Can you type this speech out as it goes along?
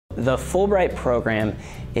The Fulbright program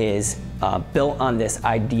is built on this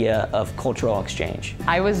idea of cultural exchange.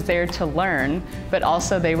 I was there to learn, but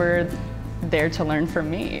also they were there to learn from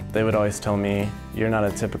me. They would always tell me, "You're not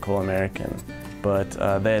a typical American," but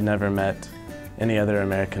they had never met any other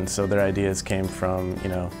Americans, so their ideas came from,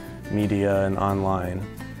 media and online.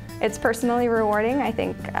 It's personally rewarding. I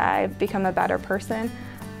think I've become a better person.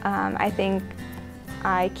 I think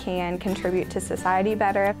I can contribute to society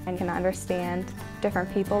better and can understand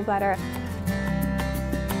different people better.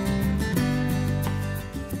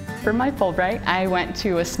 For my Fulbright, I went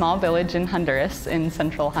to a small village in Honduras, in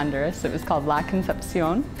central Honduras. It was called La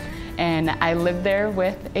Concepcion, and I lived there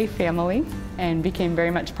with a family and became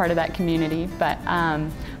very much part of that community. But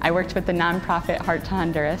I worked with the nonprofit Heart to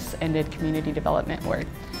Honduras and did community development work.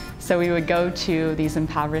 So we would go to these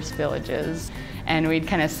impoverished villages and we'd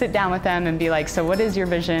kind of sit down with them and be like, so what is your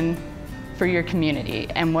vision for your community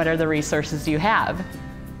and what are the resources you have?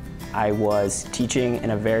 I was teaching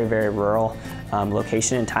in a very, very rural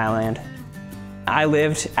location in Thailand. I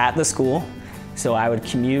lived at the school, so I would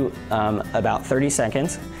commute about 30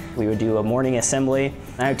 seconds. We would do a morning assembly.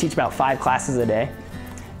 I would teach about 5 classes a day.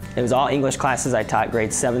 It was all English classes. I taught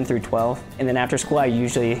grades 7 through 12. And then after school, I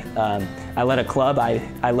usually, I led a club.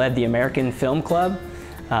 I led the American Film Club,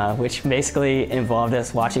 which basically involved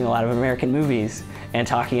us watching a lot of American movies and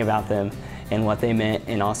talking about them and what they meant,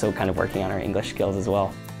 and also kind of working on our English skills as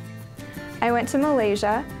well. I went to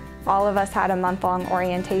Malaysia. All of us had a month-long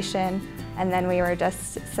orientation, and then we were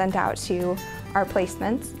just sent out to our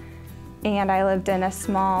placements. And I lived in a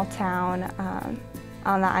small town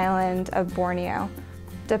on the island of Borneo.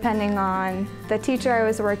 Depending on the teacher I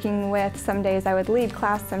was working with, some days I would lead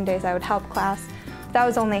class, some days I would help class. That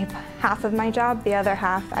was only half of my job. The other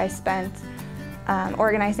half I spent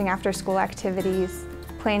organizing after-school activities,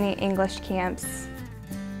 planning English camps.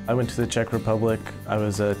 I went to the Czech Republic. I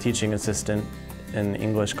was a teaching assistant in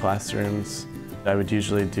English classrooms. I would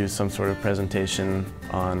usually do some sort of presentation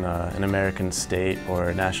on an American state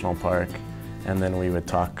or national park, and then we would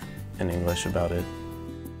talk in English about it.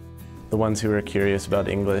 The ones who were curious about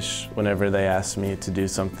English, whenever they asked me to do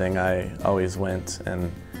something, I always went.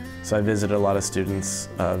 And so I visited a lot of students'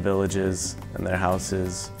 villages and their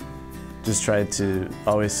houses. Just tried to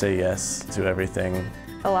always say yes to everything.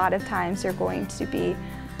 A lot of times you're going to be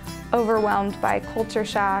overwhelmed by culture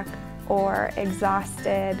shock or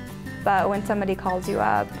exhausted, but when somebody calls you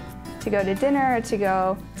up to go to dinner or to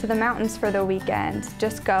go to the mountains for the weekend,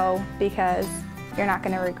 just go, because you're not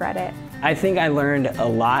going to regret it. I think I learned a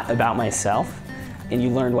lot about myself, and you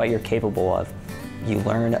learn what you're capable of. You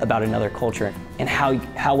learn about another culture and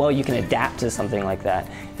how well you can adapt to something like that,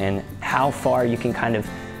 and how far you can kind of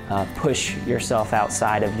push yourself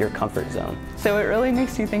outside of your comfort zone. So it really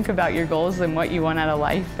makes you think about your goals and what you want out of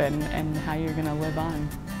life and how you're going to live on.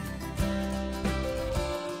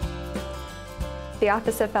 The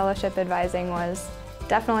Office of Fellowship Advising was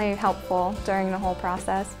definitely helpful during the whole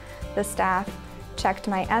process. The staff checked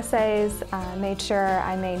my essays, made sure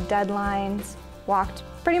I made deadlines,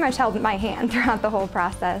 pretty much held my hand throughout the whole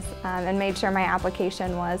process, and made sure my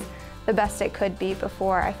application was the best it could be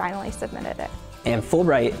before I finally submitted it. And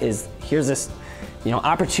Fulbright here's this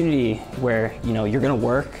opportunity where you're going to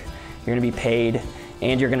work, you're going to be paid,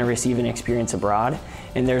 and you're going to receive an experience abroad.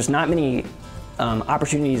 And there's not many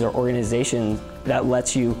opportunities or organizations that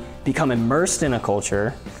lets you become immersed in a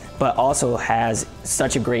culture, but also has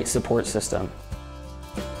such a great support system.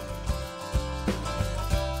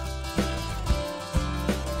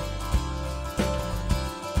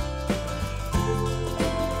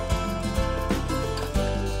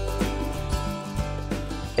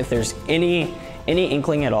 If there's any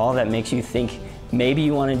inkling at all that makes you think maybe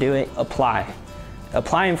you want to do it, apply.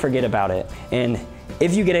 Apply and forget about it. And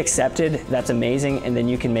if you get accepted, that's amazing, and then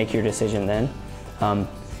you can make your decision then.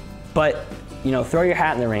 But throw your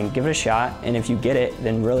hat in the ring, give it a shot, and if you get it,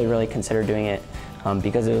 then really, really consider doing it,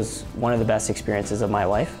 because it was one of the best experiences of my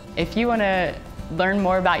life. If you want to learn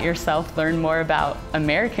more about yourself, learn more about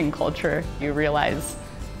American culture, you realize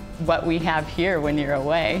what we have here when you're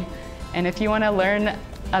away. And if you want to learn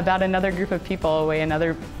about another group of people, a way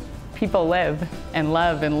another people live and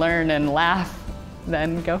love and learn and laugh,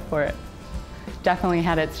 then go for it. Definitely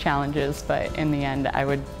had its challenges, but in the end, I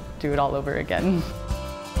would do it all over again.